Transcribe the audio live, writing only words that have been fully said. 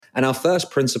And our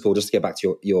first principle, just to get back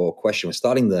to your question, was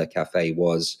starting the cafe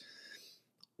was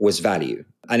value.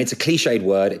 And it's a cliched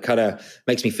word. It kind of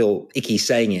makes me feel icky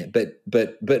saying it,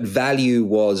 but value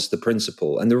was the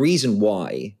principle. And the reason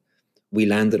why we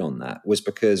landed on that was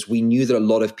because we knew that a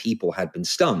lot of people had been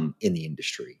stung in the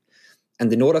industry.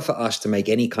 And in order for us to make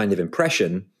any kind of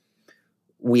impression,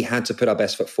 we had to put our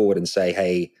best foot forward and say,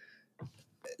 hey,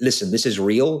 listen, this is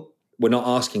real. We're not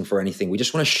asking for anything. We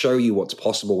just want to show you what's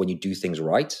possible when you do things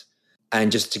right.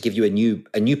 And just to give you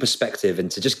a new perspective and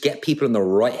to just get people in the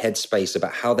right headspace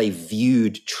about how they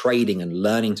viewed trading and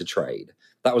learning to trade.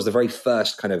 That was the very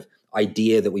first kind of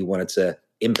idea that we wanted to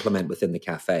implement within the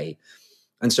cafe.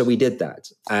 And so we did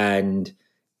that. And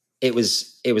it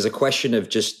was a question of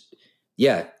just,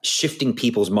 shifting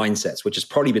people's mindsets, which has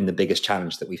probably been the biggest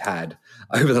challenge that we've had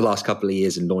over the last couple of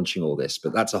years in launching all this.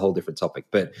 But that's a whole different topic.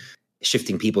 But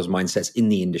shifting people's mindsets in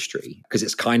the industry, because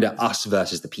it's kind of us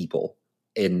versus the people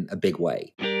in a big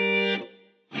way.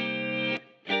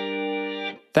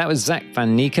 That was Zack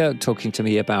van Niekerk talking to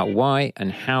me about why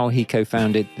and how he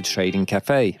co-founded the Trading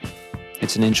Cafe.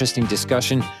 It's an interesting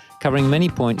discussion covering many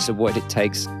points of what it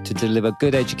takes to deliver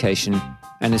good education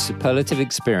and a superlative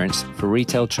experience for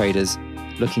retail traders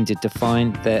looking to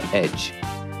define their edge.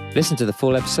 Listen to the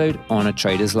full episode on A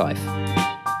Trader's Life.